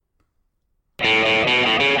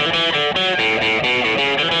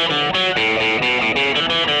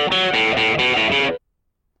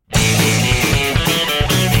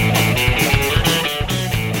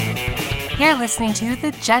listening to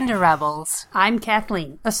The Gender Rebels. I'm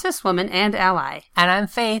Kathleen, a cis woman and ally. And I'm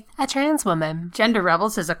Faith, a trans woman. Gender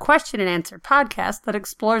Rebels is a question and answer podcast that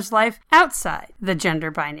explores life outside the gender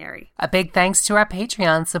binary. A big thanks to our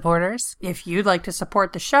Patreon supporters. If you'd like to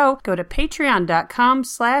support the show, go to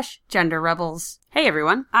patreon.com/genderrebels. Hey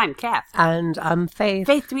everyone, I'm Kath. And I'm Faith.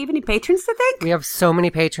 Faith, do we have any patrons to thank? We have so many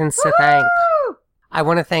patrons to thank. I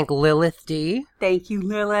want to thank Lilith D. Thank you,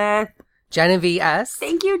 Lilith. Genevieve S.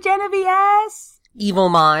 Thank you, Genevieve S. Evil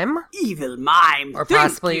Mime. Evil Mime. Or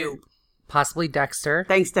possibly Dexter.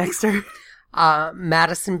 Thanks, Dexter.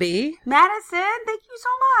 Madison B. Madison, thank you so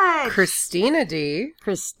much. Christina D.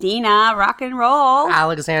 Christina, rock and roll.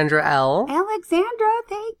 Alexandra L. Alexandra,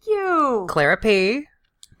 thank you. Clara P.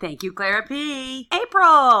 Thank you, Clara P.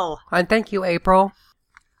 April. And thank you, April.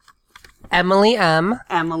 Emily M.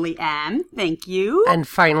 Emily M. Thank you. And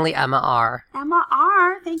finally, Emma R. Emma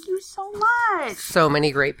R. Thank you so much. So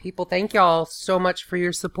many great people. Thank y'all so much for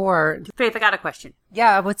your support. Faith, I got a question.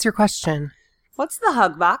 Yeah, what's your question? What's the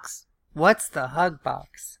Hugbox? What's the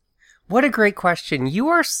Hugbox? What a great question. You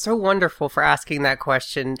are so wonderful for asking that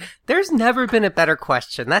question. There's never been a better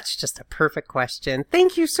question. That's just a perfect question.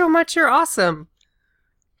 Thank you so much. You're awesome.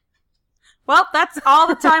 Well, that's all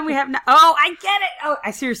the time we have now. Oh, I get it. Oh, I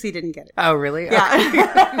seriously didn't get it. Oh, really?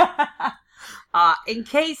 Yeah. Okay. In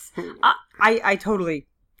case, I totally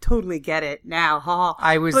get it now.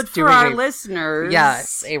 But for our listeners.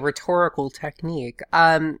 Yes, a rhetorical technique,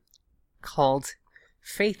 called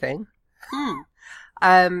faithing.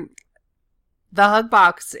 The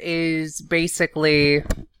Hugbox is basically,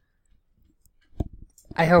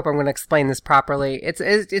 I hope I'm going to explain this properly. It's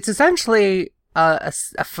essentially a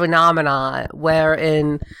phenomenon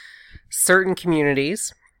wherein certain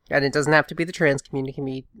communities, and it doesn't have to be the trans community, it can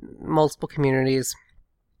be multiple communities,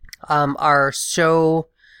 are so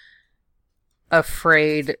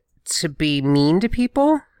afraid to be mean to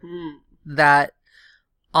people that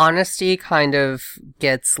honesty kind of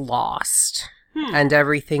gets lost and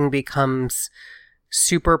everything becomes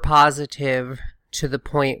super positive to the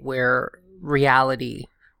point where reality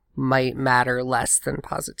might matter less than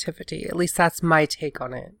positivity. At least that's my take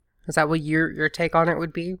on it. Is that what your take on it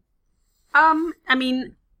would be? I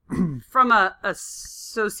mean, from a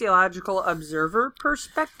sociological observer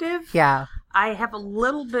perspective, yeah, I have a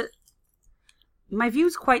little bit. My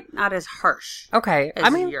view's quite not as harsh. Okay,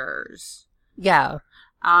 as yours. Yeah.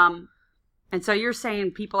 And so you're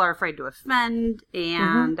saying people are afraid to offend,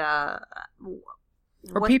 and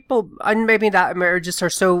or people, and maybe that just are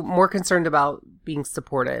so more concerned about being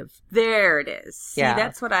supportive. There it is. See, yeah.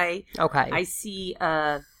 That's what I see.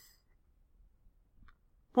 What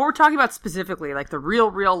we're talking about specifically, like the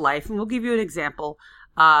real life, and we'll give you an example,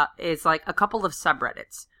 is like a couple of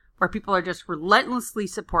subreddits where people are just relentlessly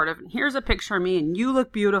supportive. And here's a picture of me, and you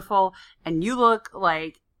look beautiful, and you look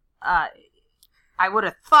like, I would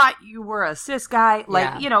have thought you were a cis guy.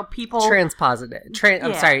 Like, people...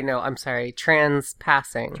 Transpositive. I'm sorry.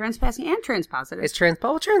 Transpassing. Transpassing and transpositive. It's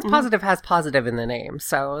transpositive has positive in the name,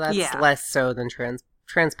 so that's less so than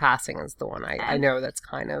transpassing is the one I know that's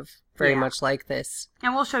kind of very much like this.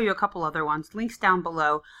 And we'll show you a couple other ones. Links down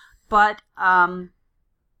below. But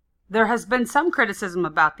there has been some criticism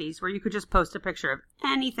about these where you could just post a picture of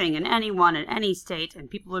anything and anyone in any state and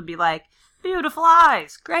people would be like, beautiful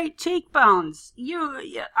eyes, great cheekbones.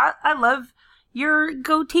 I love your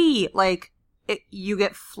goatee. Like, you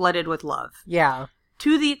get flooded with love. Yeah.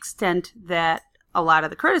 To the extent that a lot of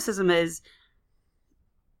the criticism is,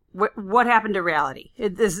 what happened to reality?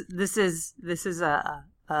 This is a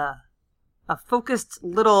focused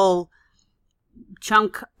little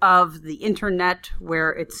chunk of the internet where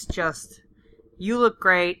it's just, you look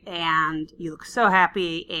great, and you look so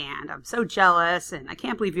happy, and I'm so jealous, and I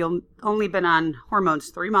can't believe you've only been on hormones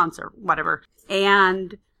 3 months or whatever.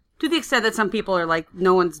 And to the extent that some people are like,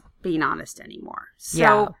 no one's being honest anymore.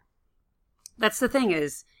 So that's the thing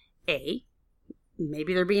is, A,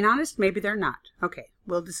 maybe they're being honest, maybe they're not. Okay,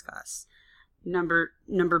 we'll discuss. Number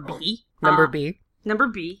B. Number B.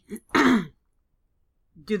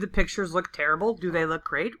 Do the pictures look terrible? Do they look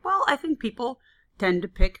great? Well, I think people tend to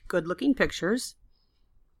pick good-looking pictures.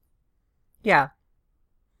 Yeah.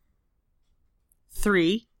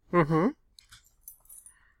 3.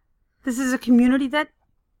 This is a community that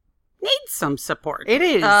needs some support. It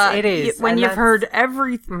is. It is. When you've heard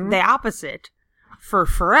the opposite for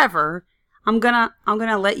forever, I'm gonna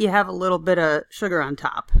let you have a little bit of sugar on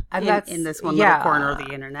top in this one little corner of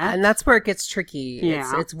the internet. And that's where it gets tricky.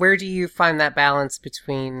 Yeah. It's where do you find that balance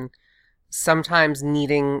between sometimes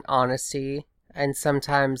needing honesty and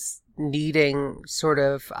sometimes needing sort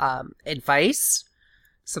of advice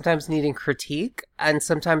sometimes needing critique, and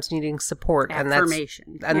sometimes needing support.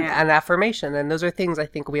 Affirmation. And affirmation. And those are things I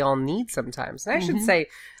think we all need sometimes. And I should say,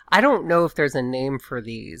 I don't know if there's a name for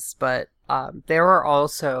these, but there are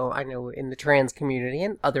also, I know in the trans community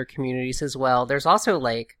and other communities as well, there's also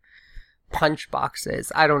like punch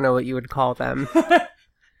boxes. I don't know what you would call them.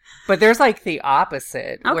 But there's like the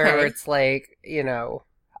opposite, where it's like, you know,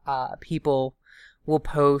 people will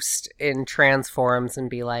post in trans forums and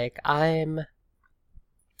be like, I'm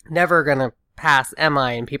never gonna pass, am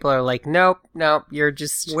I? And people are like, nope, you're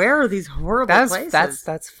just... Where are these horrible places?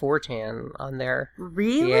 That's 4chan on there.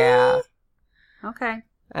 Really? Yeah. Okay.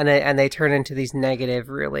 And they turn into these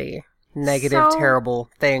really negative,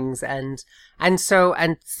 terrible things, and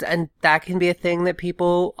that can be a thing that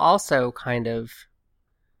people also kind of...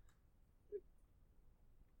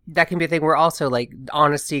 That can be a thing where also, like,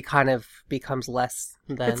 honesty kind of becomes less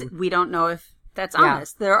than... We don't know if that's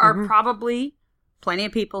honest. There are probably plenty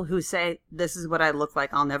of people who say, this is what I look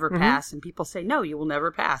like, I'll never pass. And people say, no, you will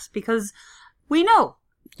never pass. Because we know.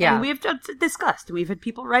 Yeah. And we've discussed. We've had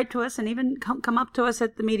people write to us and even come up to us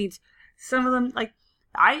at the meetings. Some of them, like,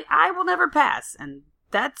 I will never pass. And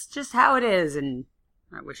that's just how it is. And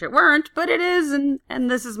I wish it weren't, but it is. And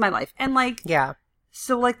this is my life. And, like... Yeah.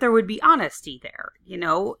 So, like, there would be honesty there, you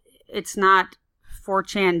know? It's not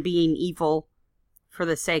 4chan being evil for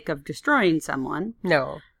the sake of destroying someone.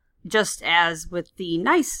 No. Just as with the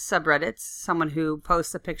nice subreddits, someone who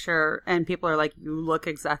posts a picture and people are like, you look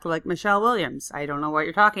exactly like Michelle Williams. I don't know what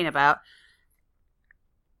you're talking about.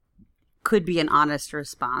 Could be an honest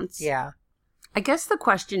response. Yeah. I guess the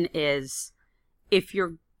question is, if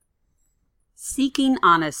you're seeking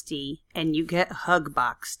honesty and you get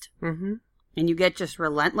hugboxed, and you get just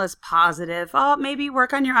relentless positive, oh, maybe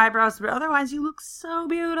work on your eyebrows, but otherwise you look so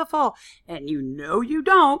beautiful. And you know you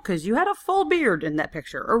don't, because you had a full beard in that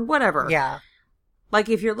picture, or whatever. Yeah. Like,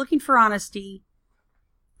 if you're looking for honesty,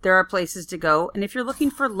 there are places to go. And if you're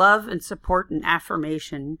looking for love and support and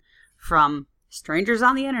affirmation from strangers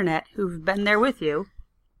on the internet who've been there with you,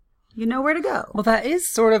 you know where to go. Well, that is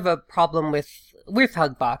sort of a problem with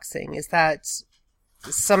hugboxing, is that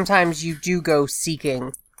sometimes you do go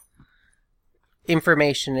seeking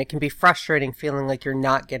information. It can be frustrating feeling like you're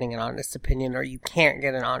not getting an honest opinion, or you can't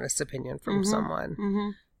get an honest opinion from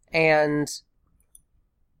someone. And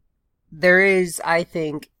there is, I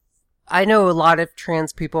think, I know a lot of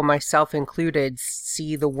trans people, myself included,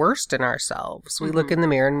 see the worst in ourselves. We look in the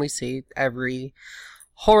mirror and we see every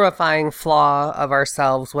horrifying flaw of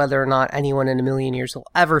ourselves, whether or not anyone in a million years will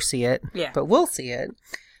ever see it. Yeah. But we'll see it.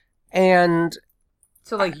 And...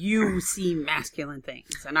 So, like, you see masculine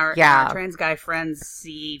things, and our trans guy friends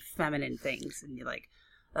see feminine things, and you're like,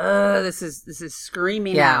 this is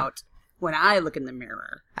screaming out when I look in the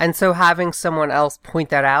mirror. And so having someone else point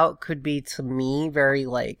that out could be, to me, very,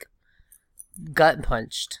 like, gut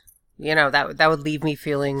punched. You know, that would leave me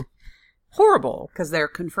feeling horrible. Because they're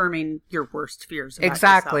confirming your worst fears about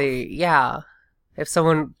Exactly, yourself. Yeah. If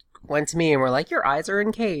someone went to me and were like, your eyes are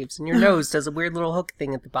in caves and your nose does a weird little hook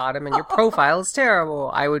thing at the bottom and your profile is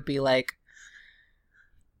terrible, I would be like,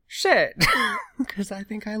 shit, because I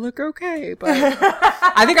think I look okay. But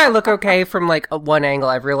I think I look okay from like one angle.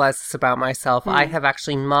 I've realized this about myself. I have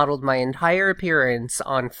actually modeled my entire appearance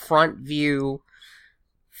on front view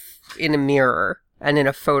in a mirror and in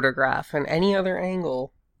a photograph, and any other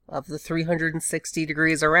angle of the 360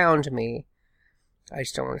 degrees around me, I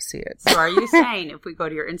just don't want to see it. So are you saying if we go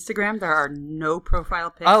to your Instagram, there are no profile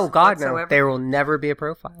pics? Oh, God, whatsoever? No. There will never be a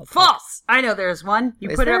profile pic. False! I know there's one.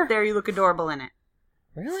 You put it up there, you look adorable in it.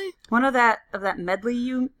 Really? One of that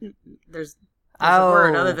medley there's a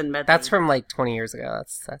word other than medley. That's from like 20 years ago.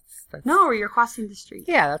 That's No, or you're crossing the street.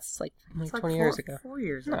 Yeah, that's like 20 years ago. 4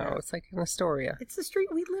 years ago. No, it's like in Astoria. It's the street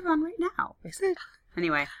we live on right now. Is it?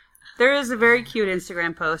 Anyway, there is a very cute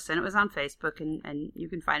Instagram post, and it was on Facebook, and you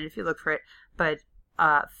can find it if you look for it, but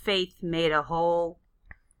Faith made a whole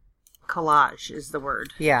collage, is the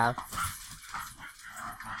word. Yeah.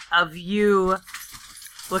 Of you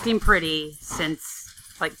looking pretty since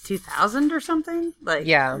like 2000 or something. Like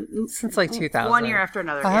since like 2000. One year after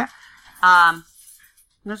another. Yeah.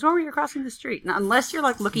 There's one where you're crossing the street. Now, unless you're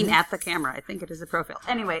like looking at the camera, I think it is a profile.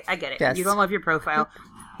 Anyway, I get it. Yes. You don't love your profile.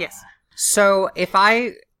 Yes. So if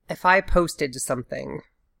I posted something.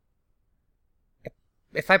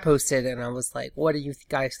 If I posted and I was like, what do you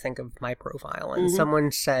guys think of my profile? And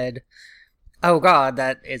someone said, oh God,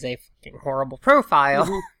 that is a fucking horrible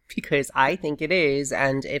profile because I think it is.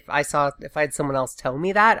 And if I had someone else tell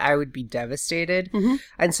me that, I would be devastated.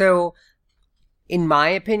 And so in my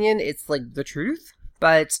opinion, it's like the truth,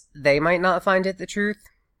 but they might not find it the truth.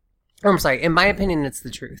 Or, I'm sorry. In my opinion, it's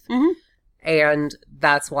the truth. And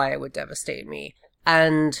that's why it would devastate me.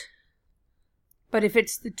 But if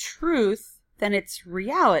it's the truth, then it's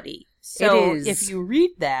reality. So it is. If you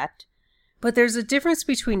read that... But there's a difference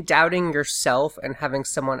between doubting yourself and having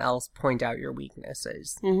someone else point out your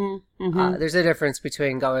weaknesses. There's a difference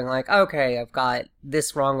between going like, okay, I've got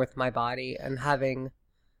this wrong with my body, and having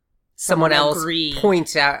someone else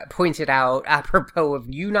point it out apropos of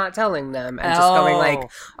you not telling them, and just going like,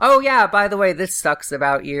 oh yeah, by the way, this sucks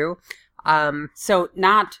about you. So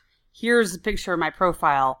not, here's a picture of my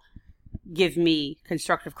profile, give me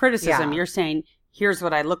constructive criticism. You're saying, here's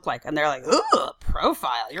what I look like. And they're like, ugh,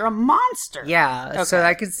 profile, you're a monster. Yeah. Okay. So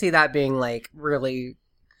I could see that being like really,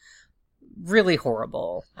 really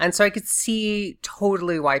horrible. And so I could see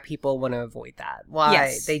totally why people want to avoid that.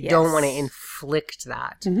 Why they don't want to inflict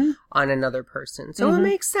that on another person. So it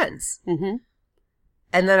makes sense. And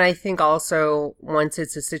then I think also once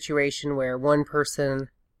it's a situation where one person,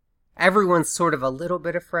 everyone's sort of a little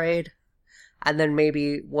bit afraid, and then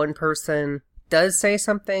maybe one person does say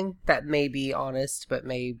something that may be honest, but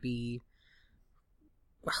may be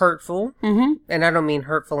hurtful. And I don't mean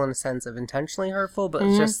hurtful in the sense of intentionally hurtful, but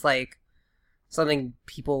it's just like something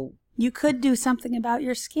people... You could do something about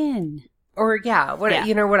your skin. Or,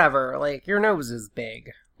 whatever. Like, your nose is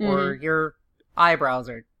big. Or your eyebrows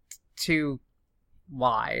are too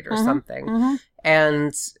wide or something.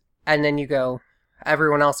 And then you go...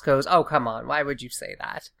 Everyone else goes, oh, come on, why would you say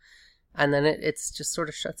that? And then it's just sort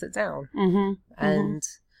of shuts it down. And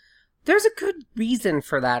there's a good reason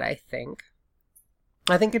for that, I think.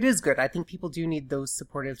 I think it is good. I think people do need those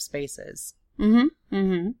supportive spaces.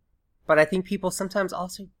 But I think people sometimes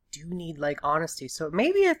also do need, like, honesty. So it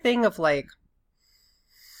may be a thing of, like,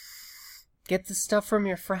 get the stuff from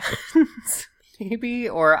your friends, maybe?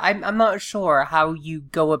 Or I'm not sure how you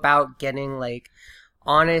go about getting, like,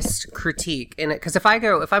 honest critique in it. Because if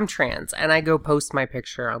I'm trans and I go post my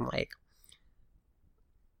picture on, like,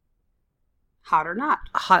 Hot or Not.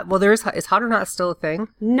 Is Hot or Not still a thing?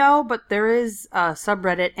 No, but there is a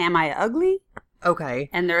subreddit, Am I Ugly? Okay.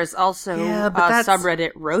 And there is also a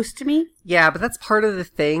subreddit, Roast Me. Yeah, but that's part of the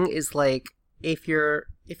thing is, like, if you're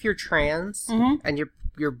trans and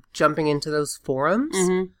you're jumping into those forums,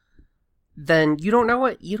 then you don't know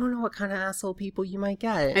what kind of asshole people you might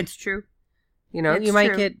get. It's true. You know, you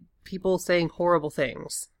might get people saying horrible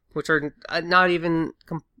things, which are not even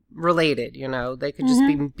related, you know. They could just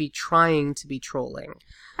be trying to be trolling.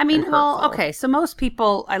 I mean, well, okay, so most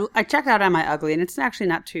people, I checked out Am I Ugly, and it's actually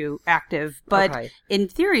not too active, but in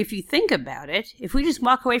theory, if you think about it, if we just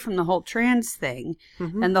walk away from the whole trans thing,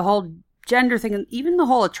 and the whole gender thing, and even the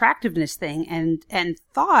whole attractiveness thing, and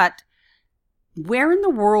thought, where in the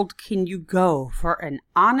world can you go for an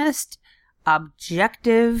honest,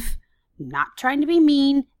 objective, not trying to be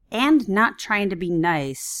mean, and not trying to be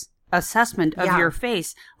nice assessment of your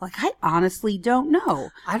face? Like, I honestly don't know.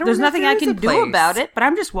 There's nothing I can do about it, but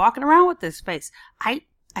I'm just walking around with this face. I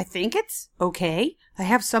think it's okay. I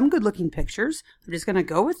have some good looking pictures. I'm just going to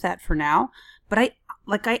go with that for now. But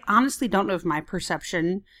I honestly don't know if my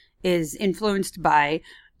perception is influenced by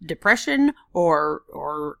depression or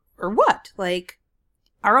what. Like,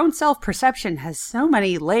 our own self-perception has so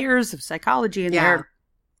many layers of psychology in there.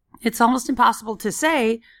 It's almost impossible to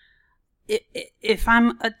say if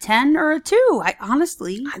I'm a 10 or a 2. I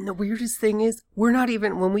honestly... And the weirdest thing is, we're not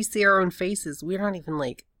even... When we see our own faces, we're not even,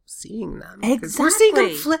 like, seeing them. Exactly. We're seeing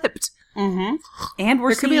them flipped. And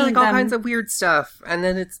we're seeing seeing like all kinds of weird stuff, and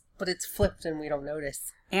then it's flipped and we don't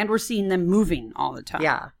notice. And we're seeing them moving all the time.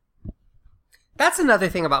 Yeah. That's another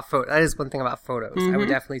thing about photos. That is one thing about photos. I would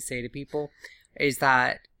definitely say to people, is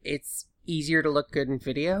that it's easier to look good in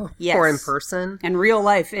video or in person. And real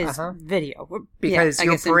life is video. Because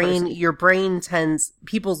your brain tends,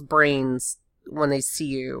 people's brains, when they see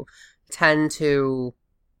you, tend to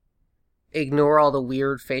ignore all the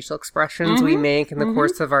weird facial expressions we make in the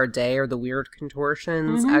course of our day, or the weird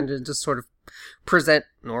contortions, and to just sort of present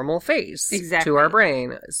normal face to our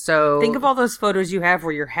brain. So think of all those photos you have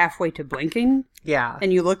where you're halfway to blinking. Yeah.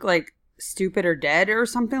 And you look like stupid or dead or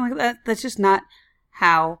something like that. That's just not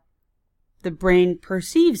how the brain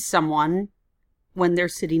perceives someone when they're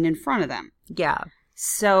sitting in front of them. Yeah.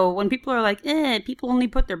 So when people are like, people only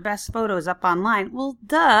put their best photos up online. Well,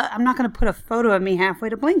 duh, I'm not going to put a photo of me halfway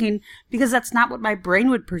to blinking, because that's not what my brain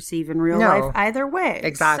would perceive in real life either way.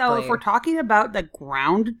 Exactly. So if we're talking about the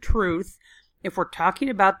ground truth, if we're talking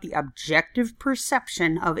about the objective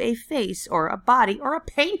perception of a face or a body or a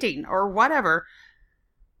painting or whatever,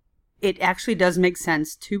 it actually does make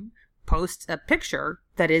sense to post a picture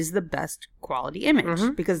that is the best quality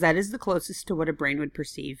image, because that is the closest to what a brain would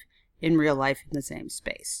perceive in real life in the same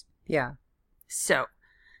space. Yeah. So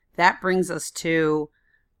that brings us to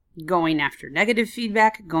going after negative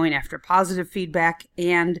feedback, going after positive feedback,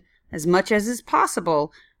 and as much as is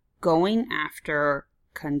possible, going after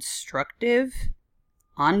constructive,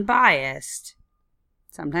 unbiased,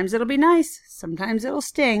 sometimes it'll be nice, sometimes it'll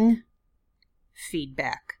sting,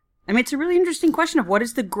 feedback. I mean, it's a really interesting question of what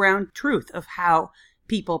is the ground truth of how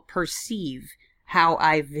people perceive how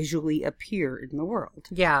I visually appear in the world.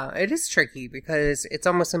 Yeah, it is tricky because it's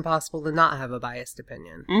almost impossible to not have a biased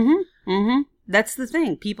opinion. That's the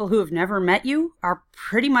thing. People who have never met you are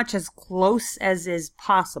pretty much as close as is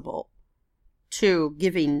possible to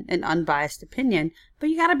giving an unbiased opinion. But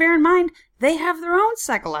you gotta bear in mind, they have their own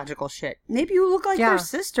psychological shit. Maybe you look like their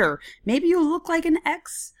sister. Maybe you look like an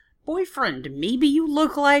ex-boyfriend. Maybe you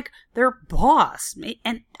look like their boss.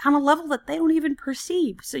 And on a level that they don't even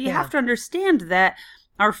perceive. So you have to understand that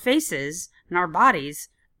our faces and our bodies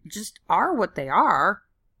just are what they are.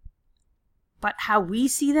 But how we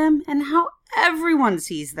see them and how everyone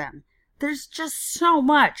sees them, there's just so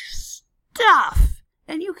much stuff.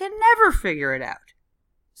 And you can never figure it out.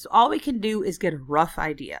 So all we can do is get a rough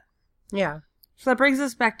idea. Yeah. So that brings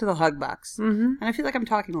us back to the Hugbox. And I feel like I'm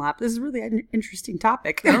talking a lot, but this is really an interesting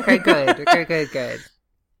topic. Okay, good. Good.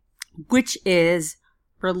 Which is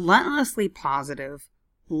relentlessly positive,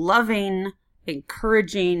 loving,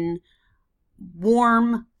 encouraging,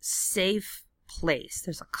 warm, safe place.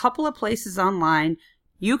 There's a couple of places online.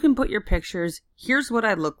 You can put your pictures. Here's what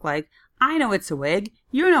I look like. I know it's a wig.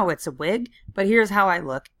 You know it's a wig. But here's how I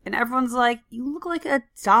look. And everyone's like, you look like a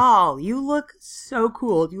doll. You look so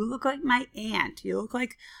cool. You look like my aunt. You look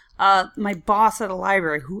like my boss at a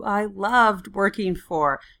library who I loved working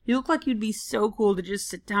for. You look like you'd be so cool to just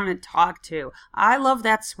sit down and talk to. I love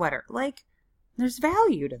that sweater. Like, there's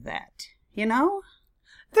value to that, you know?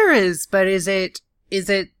 There is, but is it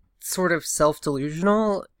sort of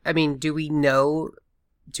self-delusional? I mean, do we know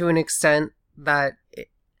to an extent that...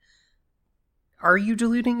 Are you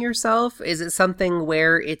deluding yourself? Is it something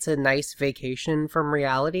where it's a nice vacation from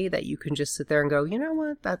reality that you can just sit there and go, you know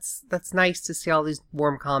what, that's nice to see all these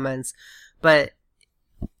warm comments, but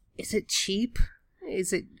is it cheap?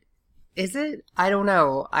 Is it? I don't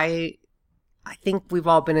know. I think we've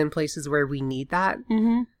all been in places where we need that.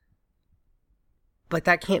 But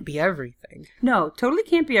that can't be everything. No, totally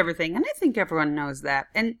can't be everything. And I think everyone knows that.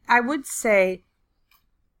 And I would say,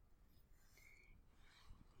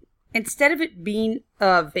 instead of it being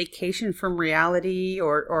a vacation from reality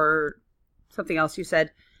or something else you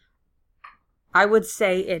said, I would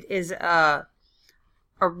say it is a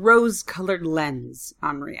rose-colored lens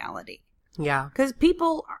on reality. Yeah. Because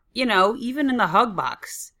people, you know, even in the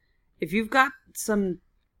Hugbox, if you've got some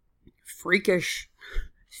freakish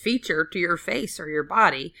feature to your face or your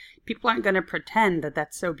body, people aren't going to pretend that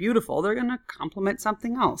that's so beautiful. They're going to compliment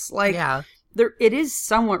something else. Like, yeah. It is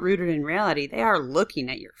somewhat rooted in reality. They are looking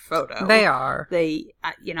at your photo. They are. They,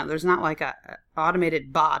 you know, there's not like a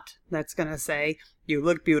automated bot that's going to say, you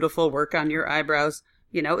look beautiful, work on your eyebrows.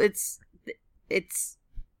 You know, it's,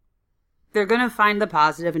 they're going to find the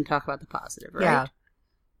positive and talk about the positive, right? Yeah.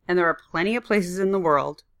 And there are plenty of places in the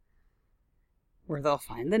world where they'll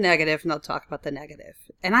find the negative and they'll talk about the negative.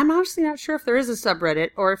 And I'm honestly not sure if there is a subreddit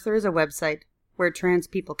or if there is a website where trans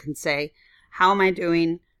people can say, how am I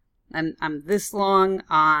doing? I'm this long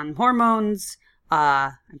on hormones.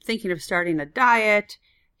 I'm thinking of starting a diet.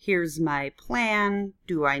 Here's my plan.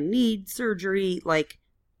 Do I need surgery? Like,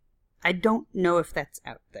 I don't know if that's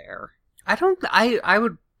out there. I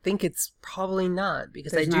would think it's probably not,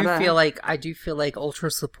 because I do feel like ultra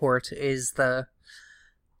support is the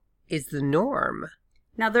norm.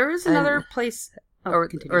 Now there is another place, or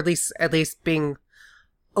at least being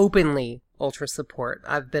openly ultra support.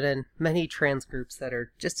 I've been in many trans groups that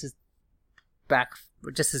are just as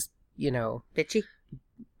you know, bitchy.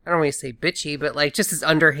 I don't want to say bitchy, but like just as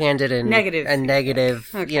underhanded and negative,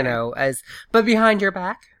 okay. You know, but behind your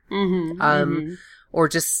back, or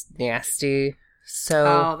just nasty.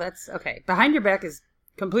 So, that's okay. Behind your back is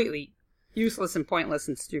completely useless and pointless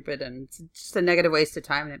and stupid, and it's just a negative waste of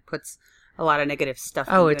time, and it puts a lot of negative stuff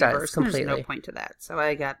in the universe. Does completely. There's no point to that. So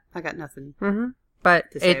I got nothing.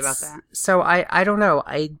 But to say about that. So I don't know.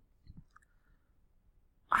 I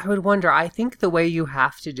would wonder. I think the way you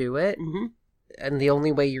have to do it, and the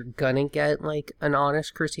only way you're gonna get like an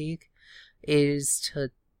honest critique, is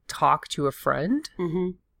to talk to a friend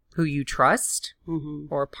who you trust,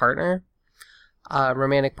 or a partner,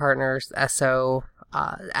 romantic partners, SO,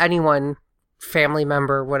 anyone, family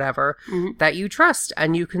member, whatever, that you trust,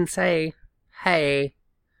 and you can say, "Hey,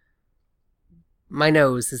 my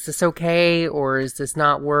nose, is this okay, or is this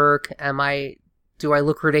not work? do I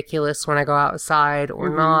look ridiculous when I go outside or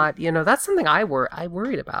not? You know, that's something I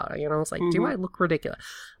worried about. You know, it's like, do I look ridiculous?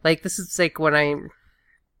 Like, this is like when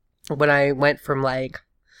I went from like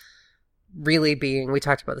really being, we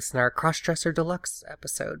talked about this in our Crossdresser Deluxe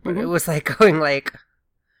episode, but it was like going like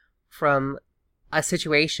from a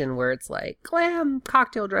situation where it's like glam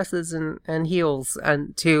cocktail dresses and heels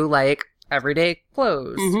and to like everyday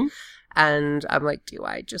clothes. And I'm like, do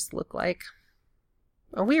I just look like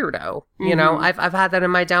a weirdo? You know, I've had that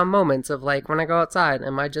in my down moments of like, when I go outside,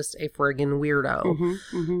 am I just a friggin'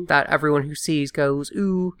 weirdo that everyone who sees goes,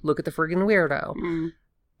 ooh, look at the friggin' weirdo.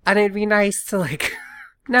 And it'd be nice to like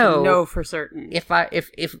know for certain if I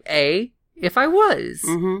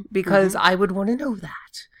was, because I would want to know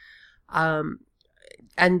that.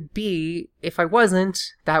 And B, if I wasn't,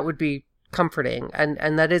 that would be comforting.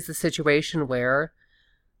 And that is the situation where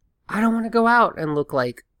I don't want to go out and look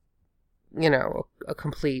like, you know, a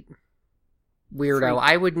complete weirdo. Freak.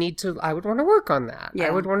 I would want to work on that. Yeah.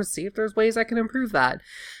 I would want to see if there's ways I can improve that.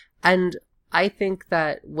 And I think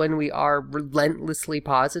that when we are relentlessly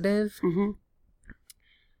positive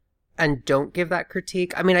and don't give that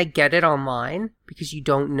critique, I mean, I get it online because you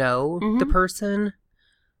don't know the person.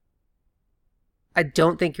 I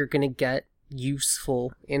don't think you're going to get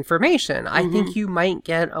useful information. I think you might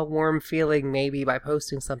get a warm feeling maybe by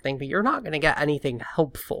posting something, but you're not going to get anything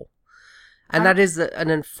helpful. And that is an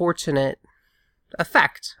unfortunate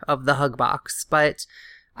effect of the Hugbox. But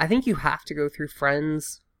I think you have to go through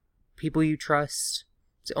friends, people you trust.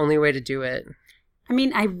 It's the only way to do it. I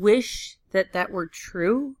mean, I wish that were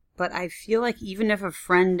true, but I feel like even if a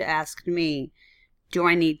friend asked me, do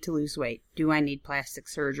I need to lose weight? Do I need plastic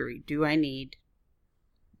surgery? Do I need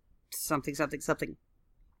something?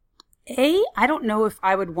 I don't know if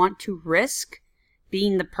I would want to risk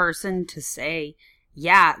being the person to say,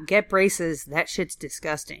 yeah, get braces, that shit's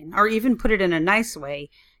disgusting. Or even put it in a nice way,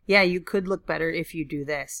 yeah, you could look better if you do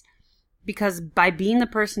this. Because by being the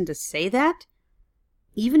person to say that,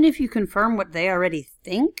 even if you confirm what they already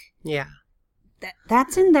think,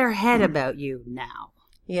 that's in their head about you now.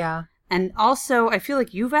 Yeah. And also, I feel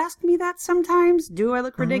like you've asked me that sometimes. Do I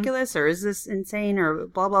look ridiculous? Or is this insane? Or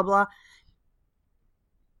blah, blah, blah.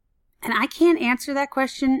 And I can't answer that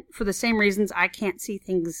question for the same reasons I can't see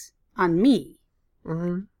things on me.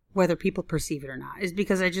 Whether people perceive it or not. Is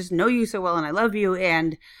because I just know you so well and I love you.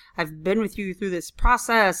 And I've been with you through this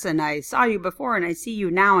process. And I saw you before and I see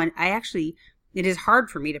you now. And it is hard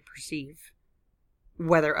for me to perceive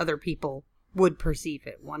whether other people would perceive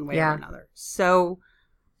it one way or another. So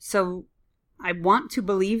I want to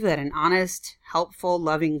believe that an honest, helpful,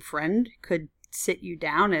 loving friend could sit you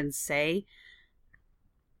down and say,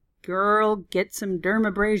 girl, get some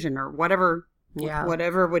dermabrasion or whatever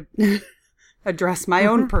would address my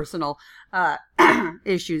own personal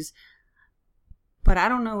issues. But I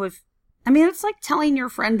don't know it's like telling your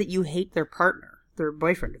friend that you hate their partner, their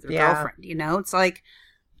boyfriend or their girlfriend, you know? It's like,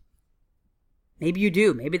 maybe you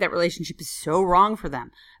do. Maybe that relationship is so wrong for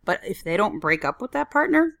them. But if they don't break up with that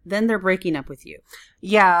partner, then they're breaking up with you.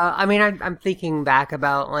 Yeah. I mean, I'm thinking back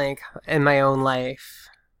about, like, in my own life.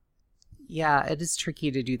 Yeah, it is tricky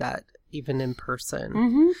to do that, even in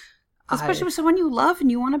person. Especially with someone you love and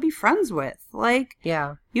you want to be friends with. Like,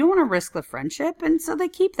 you don't want to risk the friendship. And so they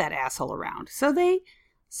keep that asshole around. So they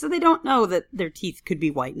don't know that their teeth could be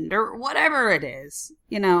whitened or whatever it is,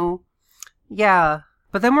 you know? Yeah.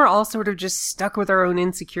 But then we're all sort of just stuck with our own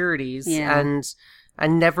insecurities and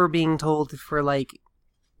never being told if we're like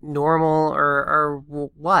normal or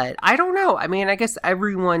what. I don't know. I mean, I guess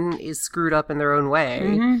everyone is screwed up in their own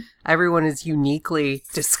way. Everyone is uniquely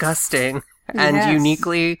disgusting and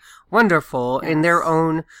uniquely wonderful in their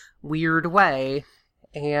own weird way.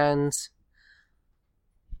 And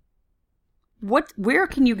where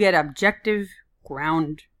can you get objective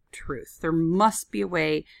ground truth? There must be a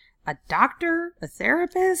way. A doctor? A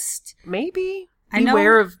therapist? Maybe.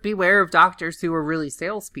 Beware of doctors who are really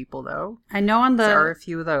salespeople, though. I know there are a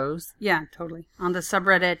few of those. Yeah, totally. On the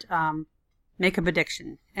subreddit, Makeup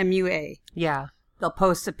Addiction, MUA. Yeah. They'll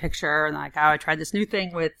post a picture and like, oh, I tried this new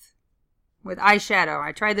thing with eyeshadow.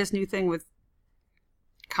 I tried this new thing with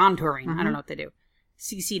contouring. I don't know what they do.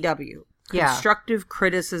 CCW. Constructive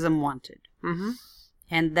Criticism Wanted.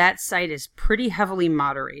 And that site is pretty heavily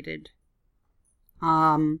moderated.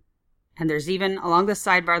 And there's even, along the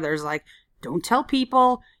sidebar, there's like, don't tell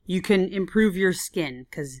people you can improve your skin,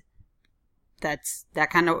 because that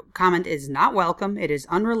kind of comment is not welcome. It is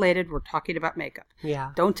unrelated. We're talking about makeup.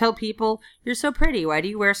 Yeah. Don't tell people, you're so pretty. Why do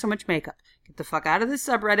you wear so much makeup? Get the fuck out of this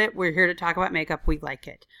subreddit. We're here to talk about makeup. We like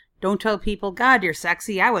it. Don't tell people, God, you're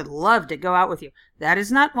sexy. I would love to go out with you. That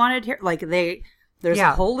is not wanted here. Like, there's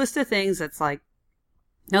a whole list of things that's like,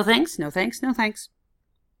 No thanks, no thanks, no thanks.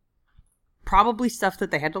 Probably stuff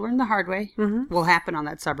that they had to learn the hard way will happen on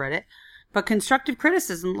that subreddit. But constructive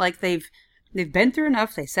criticism, like they've been through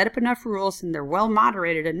enough, they set up enough rules, and they're well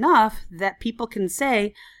moderated enough that people can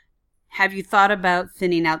say, have you thought about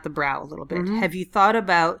thinning out the brow a little bit? Have you thought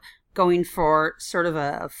about going for sort of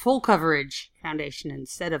a full coverage foundation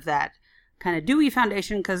instead of that kind of dewy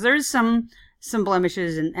foundation? Because there's some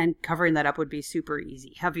blemishes, and covering that up would be super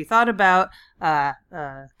easy. Have you thought about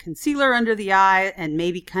concealer under the eye and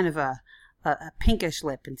maybe kind of a pinkish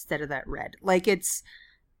lip instead of that red? Like, it's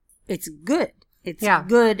good. It's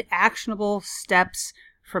good, actionable steps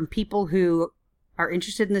from people who are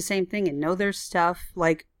interested in the same thing and know their stuff.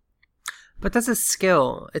 Like, but that's a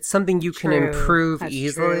skill. It's something you can improve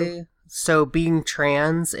easily. True. So being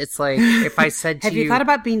trans, it's like if I said to you, have you thought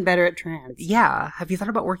about being better at trans? Yeah. Have you thought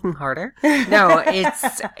about working harder? No,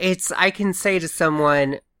 it's I can say to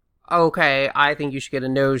someone, okay, I think you should get a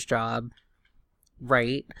nose job.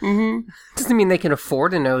 Right? Doesn't mean they can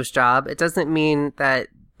afford a nose job. It doesn't mean that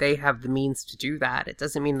they have the means to do that. It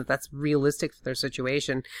doesn't mean that that's realistic for their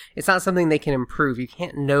situation. It's not something they can improve. You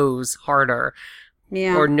can't nose harder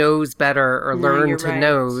or nose better or learn to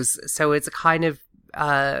nose. So it's kind of,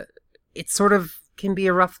 it sort of can be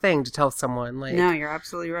a rough thing to tell someone. Like, no, you're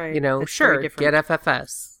absolutely right. You know, it's sure, get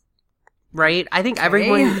FFS. Right? I think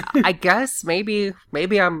everyone, I guess maybe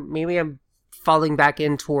I'm falling back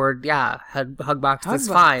in toward, Hugbox is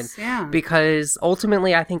fine. Yeah. Because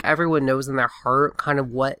ultimately, I think everyone knows in their heart kind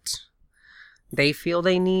of what they feel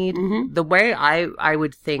they need. The way I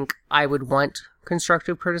would think I would want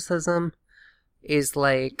constructive criticism is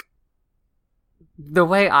like the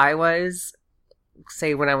way I was,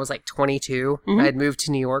 say when I was like 22, I had moved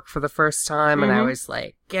to New York for the first time, and I was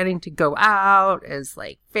like getting to go out as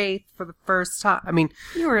like Faith for the first time. I mean,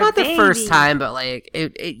 not the first time, but like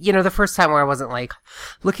it, you know, the first time where I wasn't like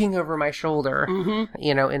looking over my shoulder,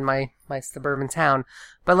 you know, in my suburban town,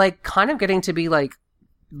 but like kind of getting to be like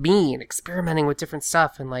me and experimenting with different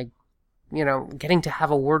stuff and like, you know, getting to have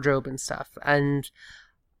a wardrobe and stuff. And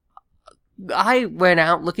I went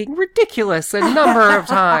out looking ridiculous a number of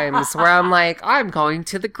times where I'm like, I'm going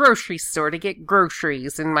to the grocery store to get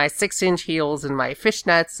groceries in my 6-inch heels and my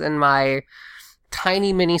fishnets and my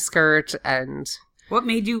tiny mini skirt. And what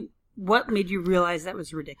made you realize that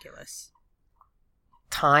was ridiculous?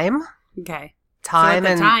 Time. Okay. Time,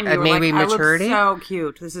 so and maybe like, maturity. I look so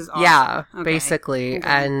cute. This is awesome. Yeah, okay. Basically.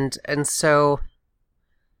 Okay. And so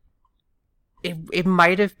it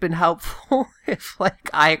might have been helpful if,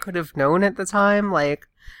 like, I could have known at the time, like,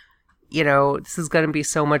 you know, this is going to be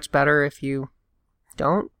so much better if you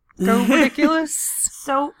don't go ridiculous.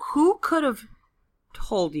 So who could have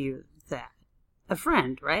told you that? A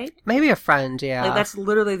friend, right? Maybe a friend, yeah. Like, that's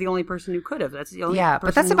literally the only person who could have. That's the only person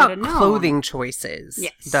but that's about clothing choices,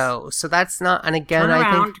 though. So that's not, and again, Turn around,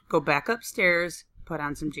 I think, go back upstairs, put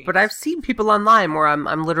on some jeans. But I've seen people online where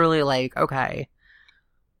I'm literally like, okay,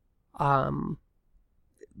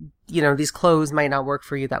 you know, these clothes might not work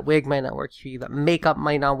for you, that wig might not work for you, that makeup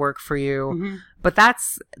might not work for you. But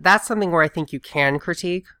that's something where I think you can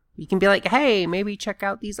critique. You can be like, hey, maybe check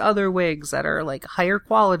out these other wigs that are like higher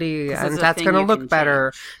quality and that's going to look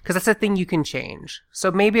better. Because that's a thing you can change.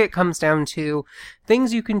 So maybe it comes down to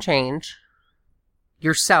things you can change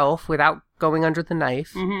yourself without going under the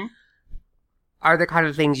knife are the kind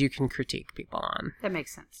of things you can critique people on. That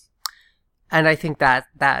makes sense. And I think that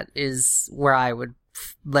is where I would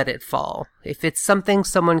let it fall. If it's something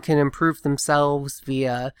someone can improve themselves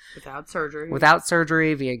via without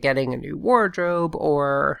surgery, via getting a new wardrobe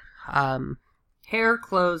or hair,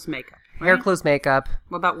 clothes, makeup. Right? Hair, clothes, makeup.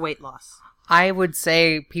 What about weight loss? I would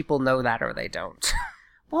say people know that or they don't.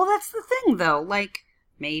 Well, that's the thing though. Like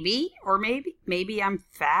maybe I'm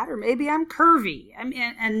fat or maybe I'm curvy. I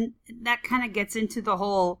mean, and that kind of gets into the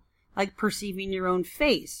whole like perceiving your own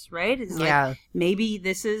face, right? It's like, maybe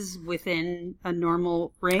this is within a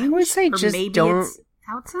normal range. I would say or just maybe don't. It's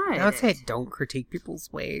outside. I would say don't critique people's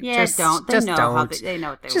weight. Yeah, don't. They know don't. how they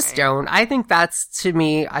know what they just weigh. don't. I think that's, to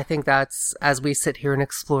me, as we sit here and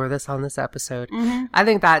explore this on this episode, I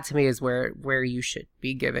think that to me is where you should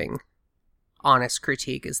be giving honest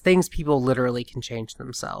critique, is things people literally can change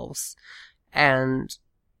themselves. And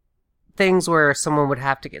things where someone would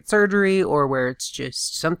have to get surgery or where it's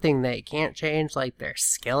just something they can't change, like their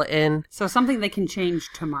skeleton. So something they can change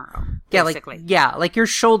tomorrow, basically. Like your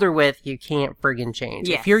shoulder width, you can't friggin' change.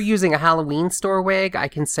 Yes. If you're using a Halloween store wig, I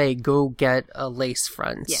can say go get a lace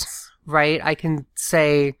front. Yes. Right? I can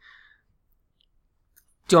say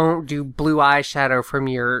don't do blue eyeshadow from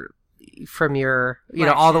your you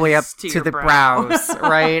know, all the way up to the brows,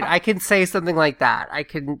 right? I can say something like that. I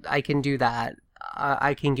can do that.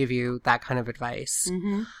 I can give you that kind of advice.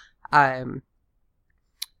 Mm-hmm.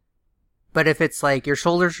 But if it's like your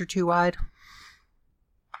shoulders are too wide,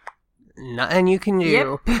 nothing you can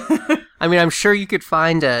do. Yep. I mean, I'm sure you could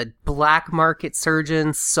find a black market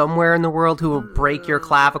surgeon somewhere in the world who will break your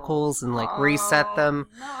clavicles and, like, reset them.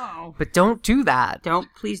 No. But don't do that.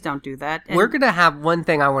 Please don't do that. And we're going to have one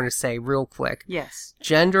thing I want to say real quick. Yes.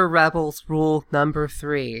 Gender Rebels rule number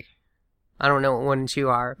 3. I don't know what 1 and 2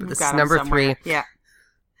 are, but this is number 3. Yeah.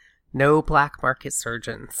 No black market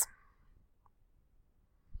surgeons.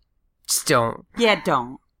 Just don't. Yeah,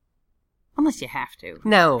 don't. Unless you have to.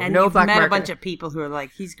 No, and no you've black met market. a bunch of people who are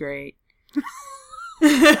like, he's great.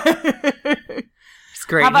 It's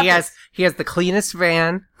great. He has the cleanest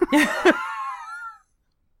van.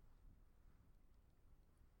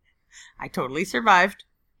 I totally survived.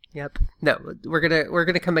 Yep. No, we're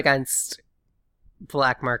gonna come against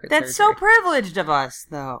black market That's surgery. so privileged of us,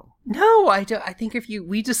 though. No, I don't. I think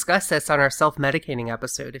we discussed this on our self-medicating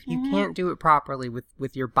episode. If you can't do it properly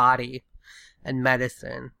with your body and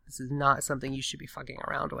medicine, this is not something you should be fucking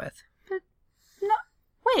around with. But no,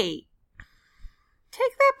 wait.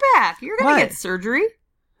 Take that back. You're gonna get surgery.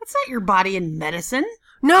 That's not your body and medicine.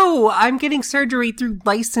 No, I'm getting surgery through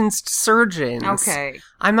licensed surgeons. Okay.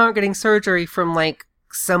 I'm not getting surgery from, like,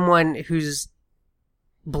 someone who's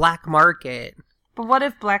black market. But what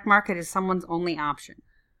if black market is someone's only option?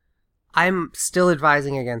 I'm still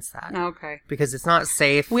advising against that. Okay. Because it's not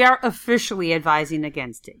safe. We are officially advising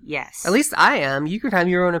against it, yes. At least I am. You can have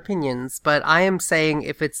your own opinions, but I am saying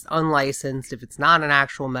if it's unlicensed, if it's not an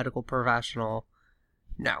actual medical professional,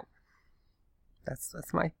 no. That's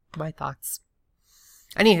my thoughts.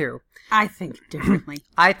 Anywho. I think differently.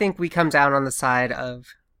 I think we come down on the side of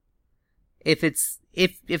if it's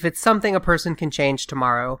something a person can change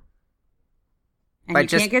tomorrow.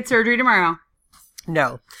 And you can't get surgery tomorrow.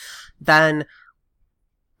 No. Then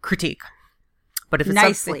critique. But if it's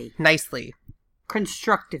nicely.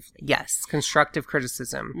 Constructively. Yes, constructive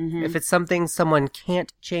criticism. Mm-hmm. If it's something someone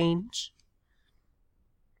can't change,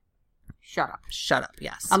 shut up. Shut up,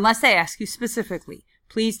 yes. Unless they ask you specifically.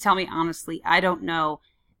 Please tell me honestly, I don't know,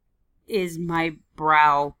 is my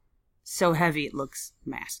brow so heavy it looks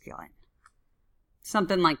masculine?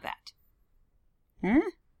 Something like that. Hmm?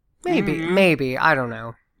 Maybe. I don't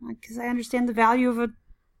know. Because I understand the value of a...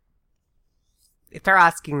 If they're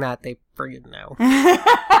asking that, they friggin' know. Good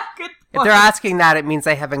point. If they're asking that, it means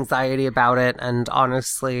they have anxiety about it, and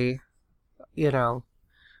honestly,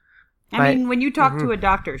 I mean, when you talk to a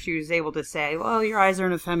doctor, she was able to say, well, your eyes are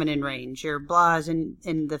in a feminine range, your blah is in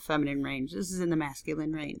the feminine range, this is in the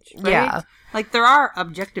masculine range, right? Yeah. Like, there are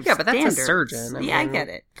objective standards. Yeah, but that's a surgeon. I get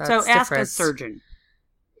it. So ask a surgeon.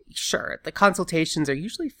 Sure. The consultations are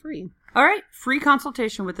usually free. All right. Free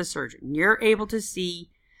consultation with a surgeon. You're able to see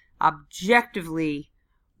objectively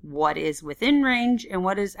what is within range and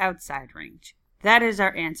what is outside range. That is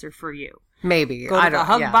our answer for you. Maybe. Go to the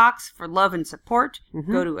Hugbox for love and support.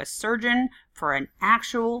 Mm-hmm. Go to a surgeon for an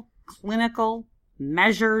actual, clinical,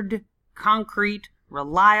 measured, concrete,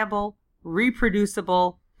 reliable,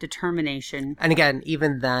 reproducible determination. And again,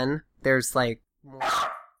 even then, there's like more.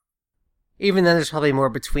 Even then, there's probably more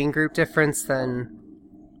between group difference than...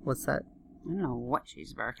 What's that? I don't know what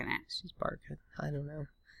she's barking at. She's barking. I don't know.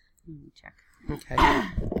 Let me check. Okay.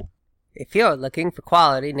 If you're looking for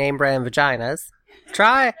quality name brand vaginas,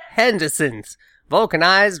 try Henderson's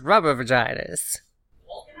vulcanized rubber vaginas.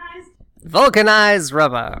 Vulcanized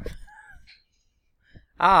rubber.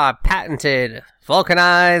 Our patented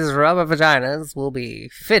vulcanized rubber vaginas will be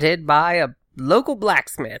fitted by a local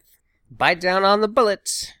blacksmith. Bite down on the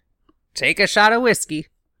bullet, take a shot of whiskey,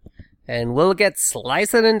 and we'll get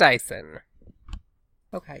slicing and dicing.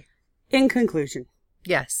 Okay. In conclusion.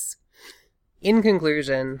 Yes. In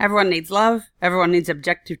conclusion. Everyone needs love. Everyone needs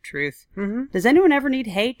objective truth. Mm-hmm. Does anyone ever need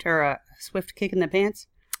hate or a swift kick in the pants?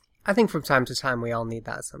 I think from time to time we all need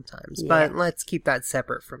that sometimes. Yeah. But let's keep that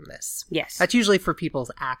separate from this. Yes. That's usually for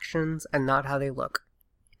people's actions and not how they look.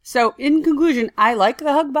 So, in conclusion, I like the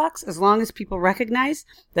Hugbox as long as people recognize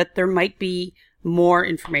that there might be more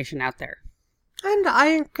information out there. And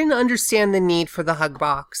I can understand the need for the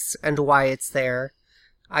Hugbox and why it's there.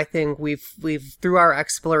 I think we've through our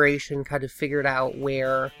exploration kind of figured out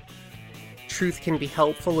where truth can be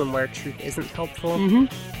helpful and where truth isn't helpful.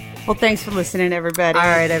 Mm-hmm. Well, thanks for listening, everybody. All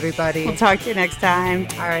right, everybody. We'll talk to you next time.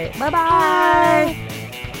 All right. Bye-bye.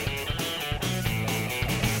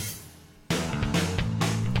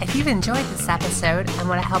 If you've enjoyed this episode and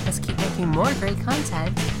want to help us keep making more great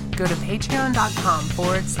content, go to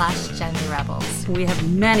patreon.com/genderrebels. We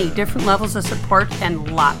have many different levels of support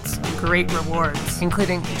and lots of great rewards,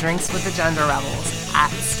 including drinks with the Gender Rebels at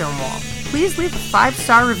Stonewall. please leave a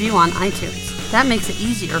 5-star review on iTunes. That makes it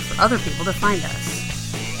easier for other people to find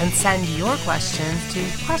us. And send your questions to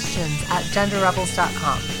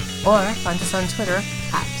questions@genderrebels.com or find us on Twitter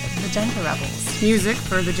 @TheGenderRebels. Music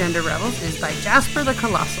for The Gender Rebels is by Jasper the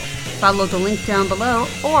Colossal. Follow the link down below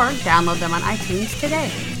or download them on iTunes today.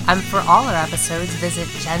 And for all our episodes, visit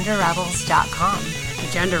genderrebels.com. The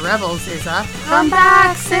Gender Rebels is a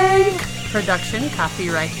Comeback Sync production,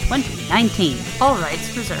 copyright 2019. All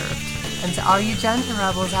rights reserved. And to all you gender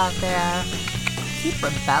rebels out there, keep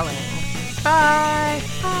rebelling. Bye.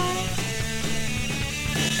 Bye.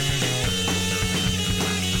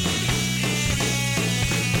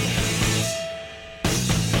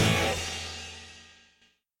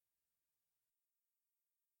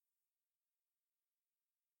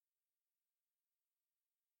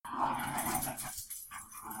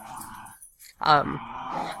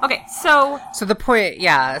 Okay, so the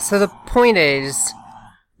point is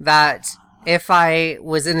that if I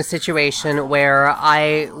was in a situation where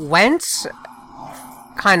I went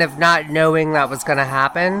kind of not knowing that was going to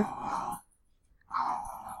happen.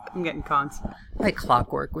 I'm getting cons. Like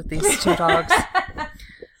clockwork with these two dogs.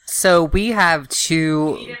 So we have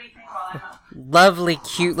two lovely,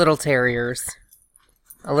 cute little terriers.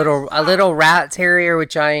 A little rat terrier with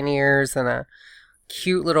giant ears and a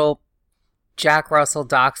cute little Jack Russell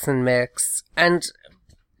Dachshund mix. And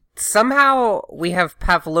somehow we have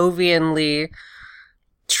Pavlovianly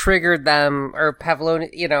triggered them, or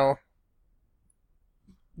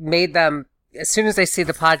made them, as soon as they see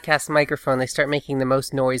the podcast microphone, they start making the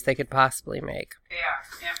most noise they could possibly make. They are,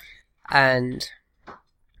 yeah. And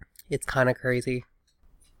it's kind of crazy.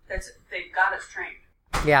 They've got us trained.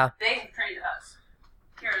 Yeah. They have trained us.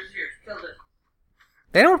 Here's killed it.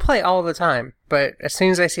 They don't play all the time, but as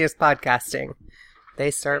soon as they see us podcasting,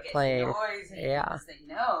 they start playing. Noisy, yeah. They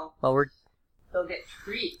know. Well, they'll get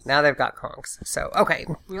treats. Now they've got conks. So, okay.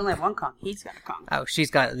 We only have one conk. He's got a conk. Oh,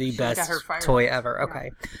 she's got the best got toy ever.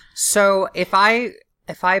 Okay. So, if I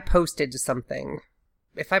posted something,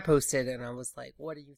 if I posted and I was like, what do you